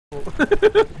What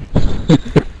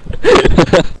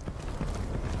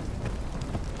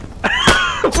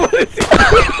is he?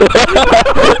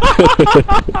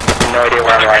 No idea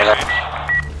where I'm running.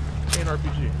 An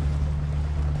RPG.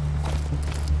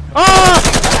 Ah!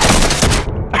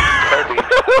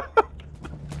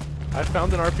 I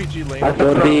found an RPG lane.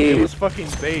 It was fucking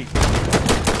bait.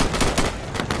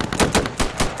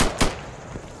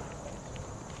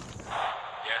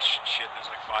 Yeah, shit, there's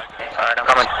like 5 guys. Alright, I'm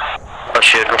coming. Oh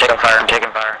shoot, I'm taking fire,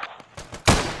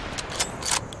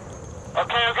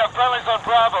 Okay, we've got friendlies on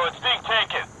Bravo. It's being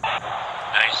taken.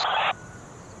 Nice.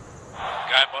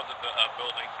 Guy above the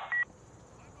building.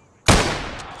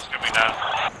 He's coming down.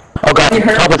 Oh god,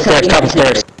 top of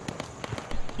stairs.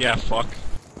 Yeah, fuck.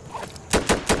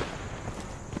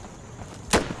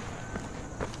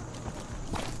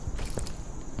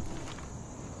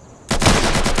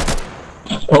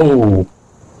 Oh.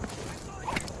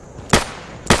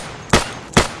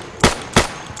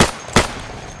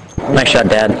 Nice shot,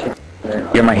 Dad.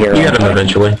 You're my hero. You got him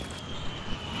eventually.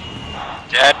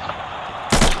 Dad,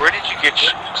 where did you get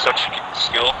such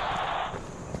skill?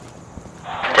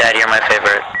 Dad, you're my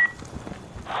favorite.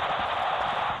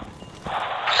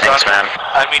 Thanks, man.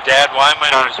 I mean, Dad, why am I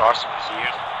not as awesome as you?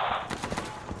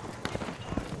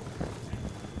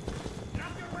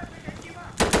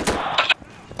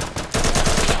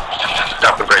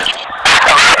 Stop the bridge.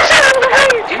 How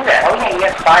do you do that? How can you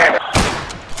get fired?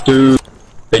 Dude,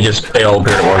 they all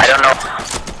appeared at once. I don't know.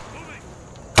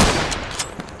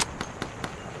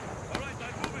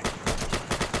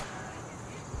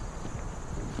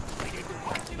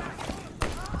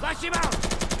 Flash him out!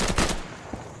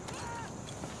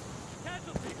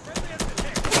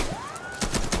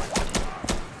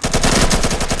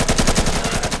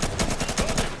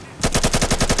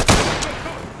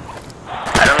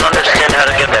 I don't understand how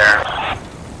to get there.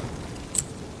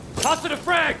 Toss it a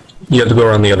frag! You have to go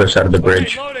around the other side of the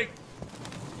bridge. Loading.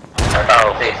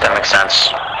 Oh, that makes sense.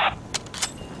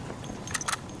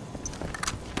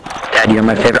 Dad, you're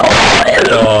my favorite.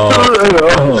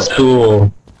 Oh,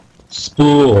 spool.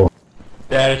 Spool.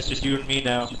 Dad, it's just you and me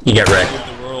now. You get wrecked.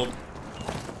 In the world.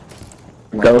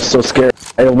 That was so scary.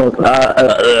 I almost,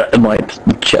 in my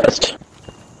chest.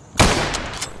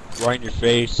 Right in your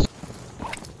face.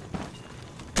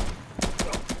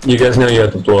 You guys know you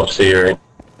have to blow up C, right?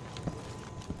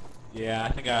 Yeah, I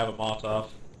think I have a Molotov.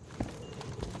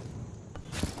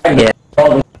 Yeah,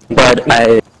 but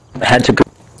I had to go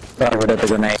rid of the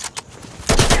grenade.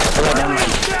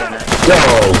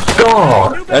 Oh,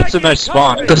 God! That's a nice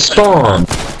spawn. The spawn!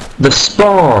 The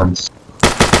spawns!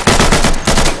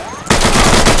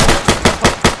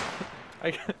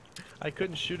 I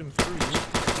couldn't shoot him through you.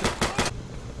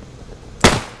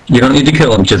 You don't need to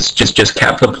kill him, just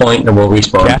cap the point and we'll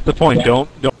respawn. Cap the point, don't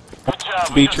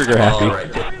be trigger happy.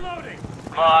 Alright.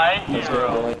 My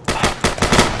hero.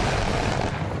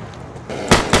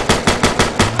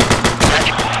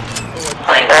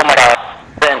 Oh my god.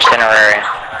 Incinerary.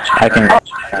 I can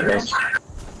have this.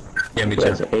 Yeah, me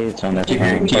too. AIDS on this Keep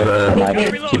tank. a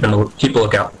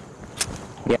lookout.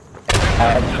 Yeah. I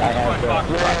have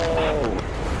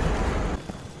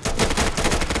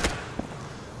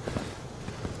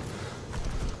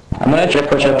I'm gonna just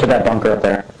push up to that bunker up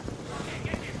there.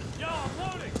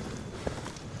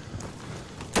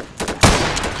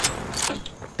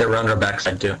 They're around our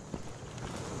backside too.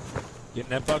 Get in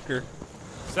that bunker.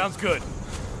 Sounds good.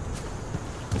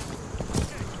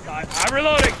 I'm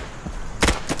reloading.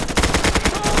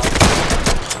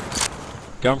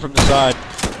 Come from the side.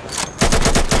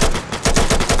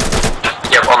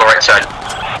 Yep, on the right side.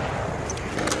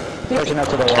 Pushing up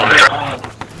to the wall.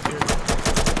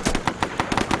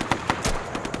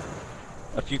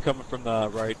 A few coming from the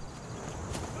right.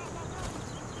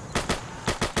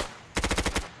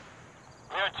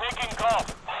 We are taking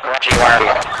golf. Roger, where are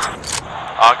you?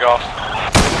 On golf.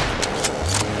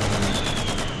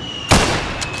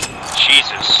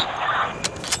 Jesus.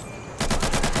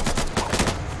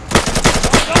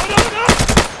 No!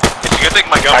 It's a good thing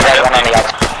my gun I got went one on the empty.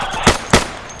 outside.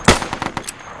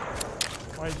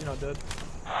 Why is he not dead?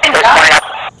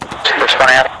 They're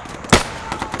spawning out.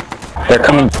 They're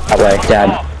coming that way, Dad.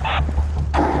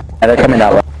 Yeah, they're coming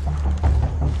that way.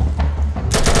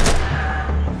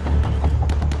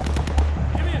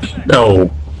 No.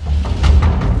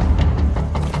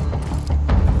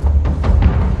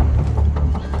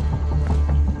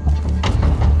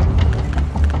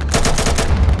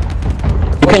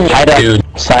 You can hide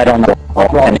outside on the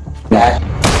wall and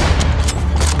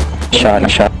shot.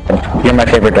 You're my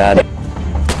favorite, Dad.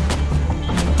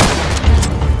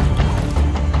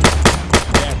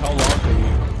 Dad, how long are you?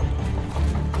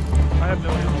 I have no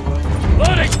ammo left.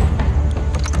 Loading!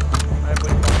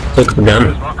 Took the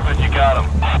gun. Welcome if you got him.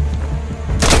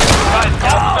 Guys,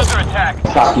 officers are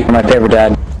attacked. You're my favorite,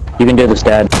 Dad. You can do this,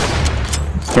 Dad.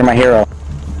 You're my hero.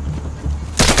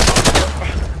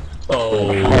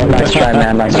 Oh. Nice try,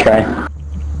 man. Nice try.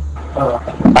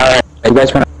 Alright, you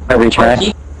guys want to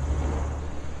retry?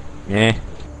 Yeah.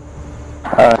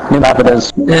 New map it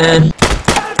is.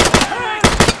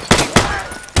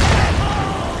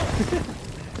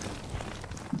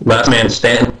 Last man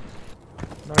stand.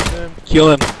 Knock him.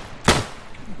 Kill him.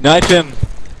 Knife him.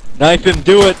 Knife him.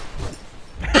 Do it.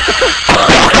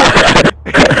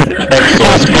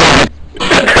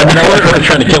 I mean, I wasn't really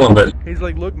trying to kill him, but He's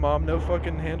like, look, Mom, no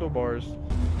fucking handlebars.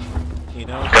 You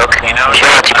know. Kill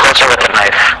too closer with the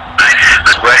knife.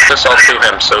 just rest us all to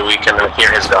him so we can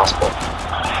hear his gospel.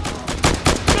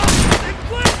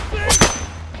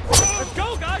 Let's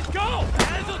go, guys, go!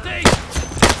 Casualty!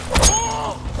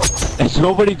 There's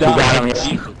nobody down.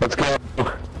 Let's go.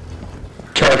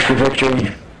 Charge for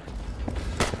victory.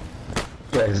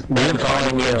 Guys, me and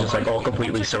Tom are just like all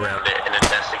completely surrounded and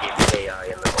investigate the AI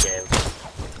in this game.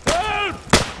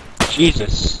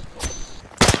 Jesus.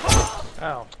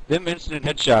 Ow. Them instant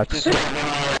headshots.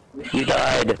 You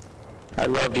died. I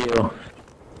love you.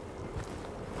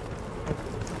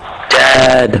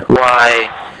 Dad, why?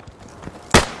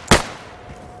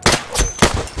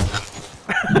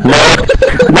 No.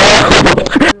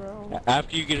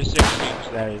 After you get a 6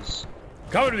 inch, that is.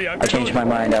 Come to me, I changed my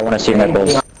mind. I want to see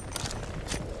nipples.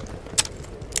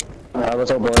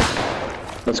 Let's go, boys.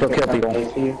 Let's go kill people.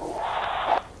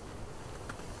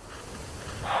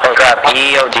 Oh crap,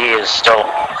 EOD is still...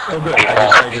 Oh good,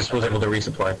 I just was able to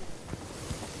resupply.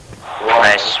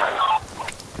 Nice.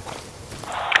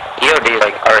 EOD is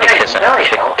like already kissing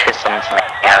in some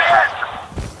ass.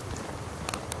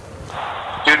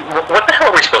 Dude, what the hell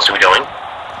are we supposed to be doing?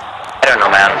 I don't know,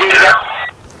 man.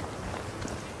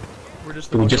 We're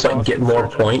just Do we just like get more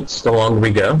points the longer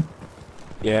we go?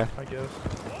 Yeah. I guess.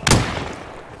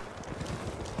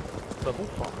 Level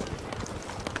 5.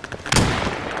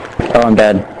 Oh, I'm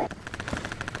dead.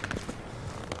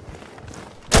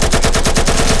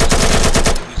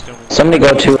 Somebody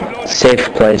go to a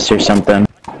safe place or something.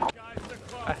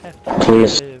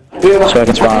 Please. So I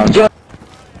can spawn.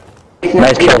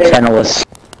 Nice kill, Teneless.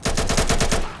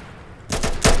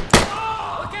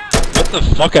 What the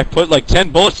fuck? I put like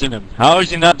 10 bullets in him. How is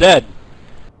he not dead?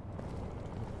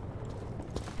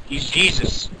 He's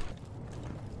Jesus.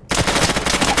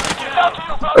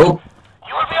 Oh!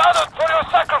 You will be honored for your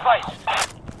sacrifice!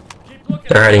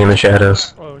 They're hiding in the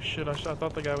shadows. Oh shit, I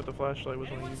thought the guy with the flashlight was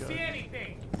one of you guys.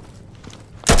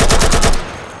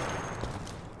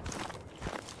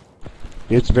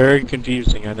 It's very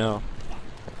confusing, I know.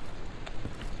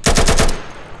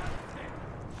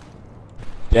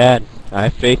 Dad, I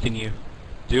have faith in you.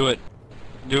 Do it.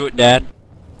 Do it, Dad.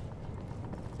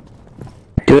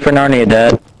 Do it for Narnia,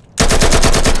 Dad.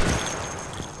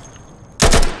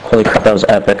 Holy crap, that was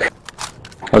epic.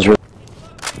 That was really...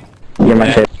 You're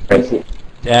my favorite.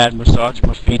 Dad, massage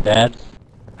my feet, Dad.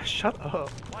 Shut up.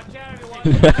 Watch out, everyone!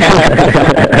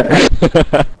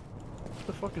 What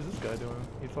the fuck is this guy doing?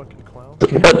 You fucking clown.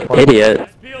 Idiot.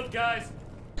 Field, guys!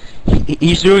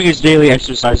 He's doing his daily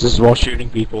exercises while shooting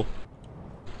people.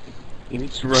 He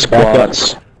needs to run back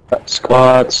Squats.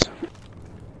 Squats.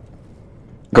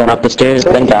 Going up the stairs,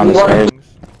 then down the stairs.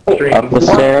 Up the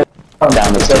stairs,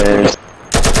 down the stairs.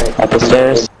 Up the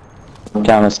stairs,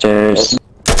 down the stairs.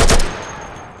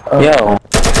 Yo.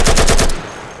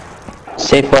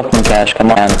 Safe weapon cache,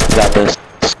 come on, you got this.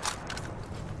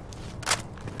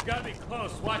 Gotta be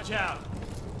close, watch out!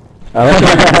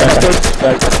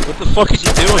 What the fuck is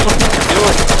he doing?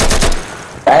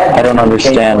 I don't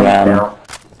understand, man.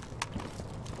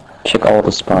 Check all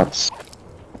the spots.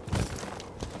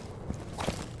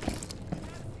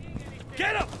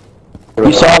 Get him!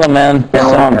 You saw them, man. You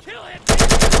saw them.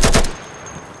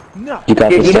 No. You got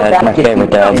this, Dad. My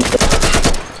favorite, Dad.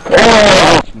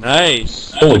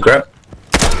 Nice. Holy crap.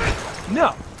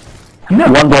 No.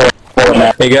 One bullet,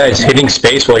 man. Hey guys, hitting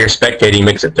space while you're spectating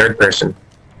makes it third person.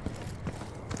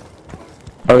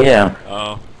 Oh, yeah.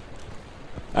 Oh.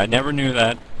 I never knew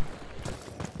that.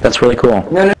 That's really cool.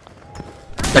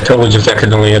 I totally just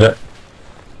accidentally hit it.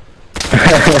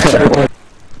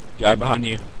 Guy behind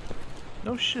you.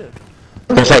 No shit.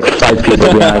 There's like 5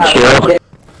 people behind you.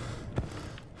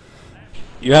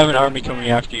 You have an army coming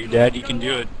after you, Dad. You can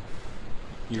do it.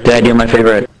 Dad, you're my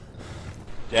favorite.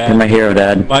 Dad. You're my hero,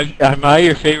 Dad. Am I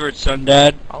your favorite son,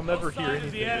 Dad? I'll never hear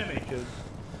anything with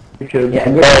you kids.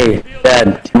 Hey,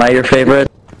 Dad, am I your favorite?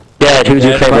 Dad, who's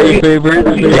your Dad, am I your favorite?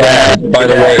 favorite? Yeah, by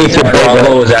the way, Who's your favorite?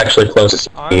 Bravo is actually closest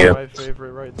to I'm you. my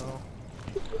favorite right now.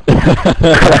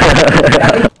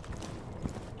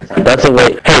 That's a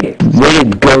way. Hey, way to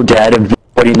go, Dad,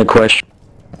 avoiding the question.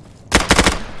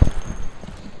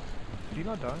 Did he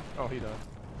not die? Oh, he died.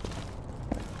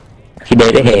 He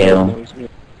made a hail.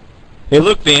 Hey,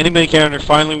 look, the anime counter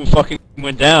finally fucking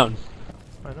went down.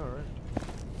 I know, right?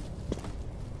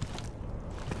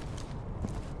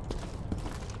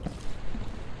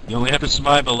 You only have to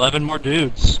survive 11 more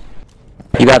dudes.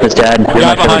 You got this, Dad.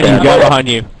 Guy behind you, guy behind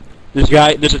you. There's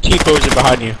a T-poser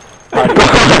behind you.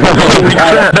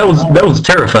 that was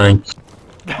terrifying.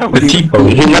 The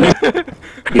T-pose.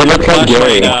 He looks like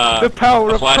Gary. The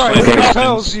power of Christ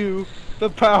compels you. The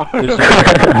power of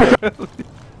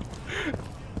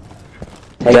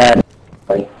Dad.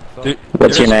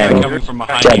 What's your name? Dad.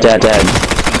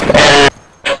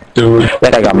 Dude.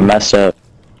 That guy got messed up.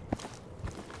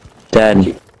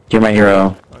 Dad, you're my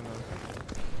hero.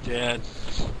 Dad.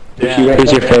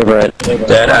 Who's your favorite?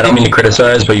 Dad, I don't mean to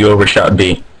criticize, but you overshot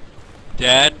B.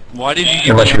 Dad, why did you give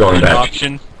Unless me you're going an back.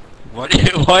 option? Why did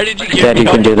you give Dad, me you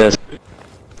can do this.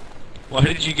 Why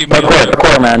did you give me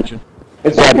Parkour, man.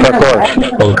 It's Dad,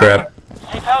 parkour. Holy crap.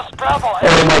 Safe house Bravo.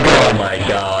 Oh my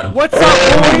god. What's up, boys?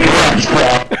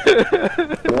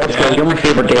 Let's go, you're my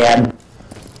favorite, Dad.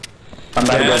 I'm not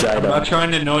Dad, gonna I'm die, not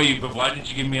trying to annoy you, but why did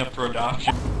you give me up for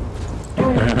adoption?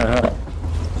 though.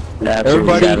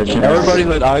 Everybody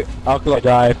let Alkali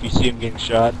die if you see him getting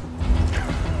shot.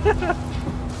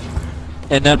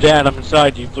 And now, Dad, I'm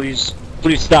inside you. Please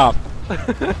stop.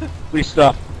 Please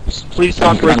stop. Please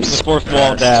stop breaking the fourth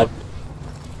wall, Dad.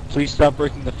 Please stop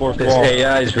breaking the fourth This wall.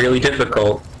 AI is really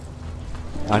difficult.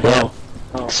 I know.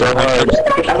 So hard.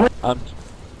 I'm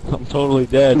totally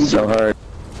dead. So hard.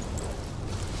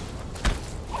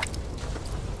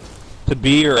 To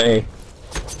B or A?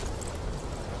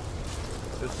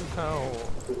 This is how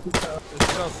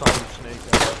Solid Snake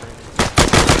got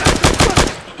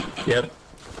training. Yep.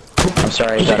 I'm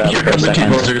sorry, I got up Here for a come the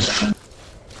second. T-posers.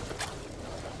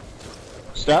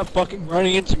 Stop fucking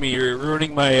running into me. You're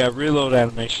ruining my reload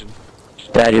animation.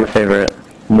 Dad, your favorite.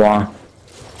 Moi.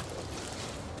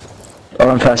 Oh,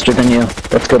 I'm faster than you.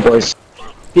 Let's go, boys.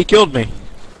 He killed me.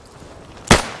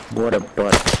 What a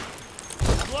butt.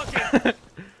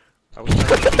 I was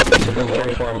trying to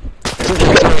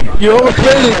You almost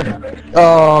made it!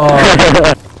 Oh.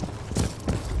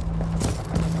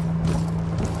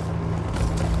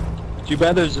 Too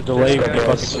bad there's a delay when you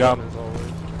fucking jump. as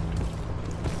always.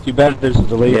 Too bad there's a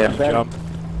delay when you Yeah. jump.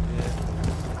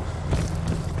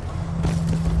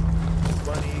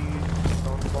 Bunnies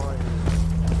on fire.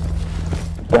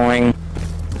 Boing.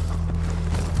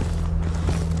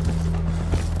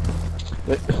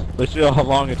 Let's see how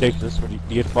long it takes this when you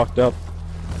get fucked up.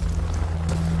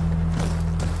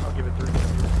 I'll give it 3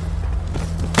 minutes.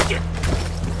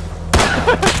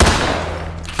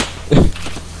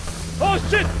 Oh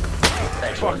shit!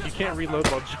 Fuck, you can't reload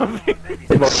while jumping.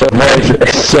 It's so hard.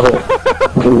 It's so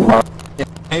hard.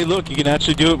 Hey, look, you can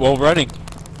actually do it while running.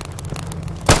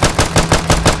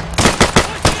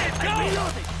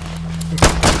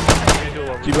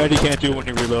 Too bad you can't do it when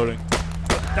you're reloading.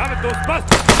 Damn it, those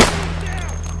bastards!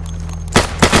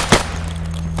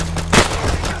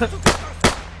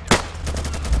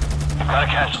 Got a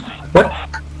casualty. What?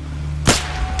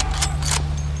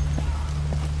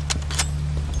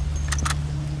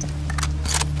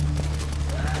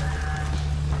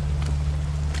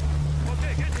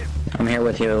 I'm here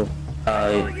with you.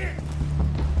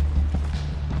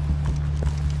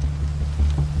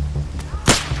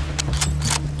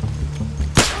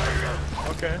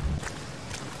 Okay.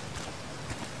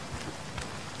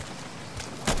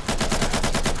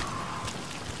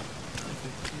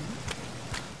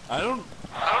 I don't...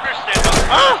 I understand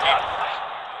how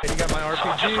Hey, you got my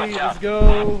RPG, let's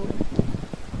go!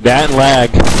 That lag.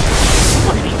 Oh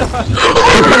my god!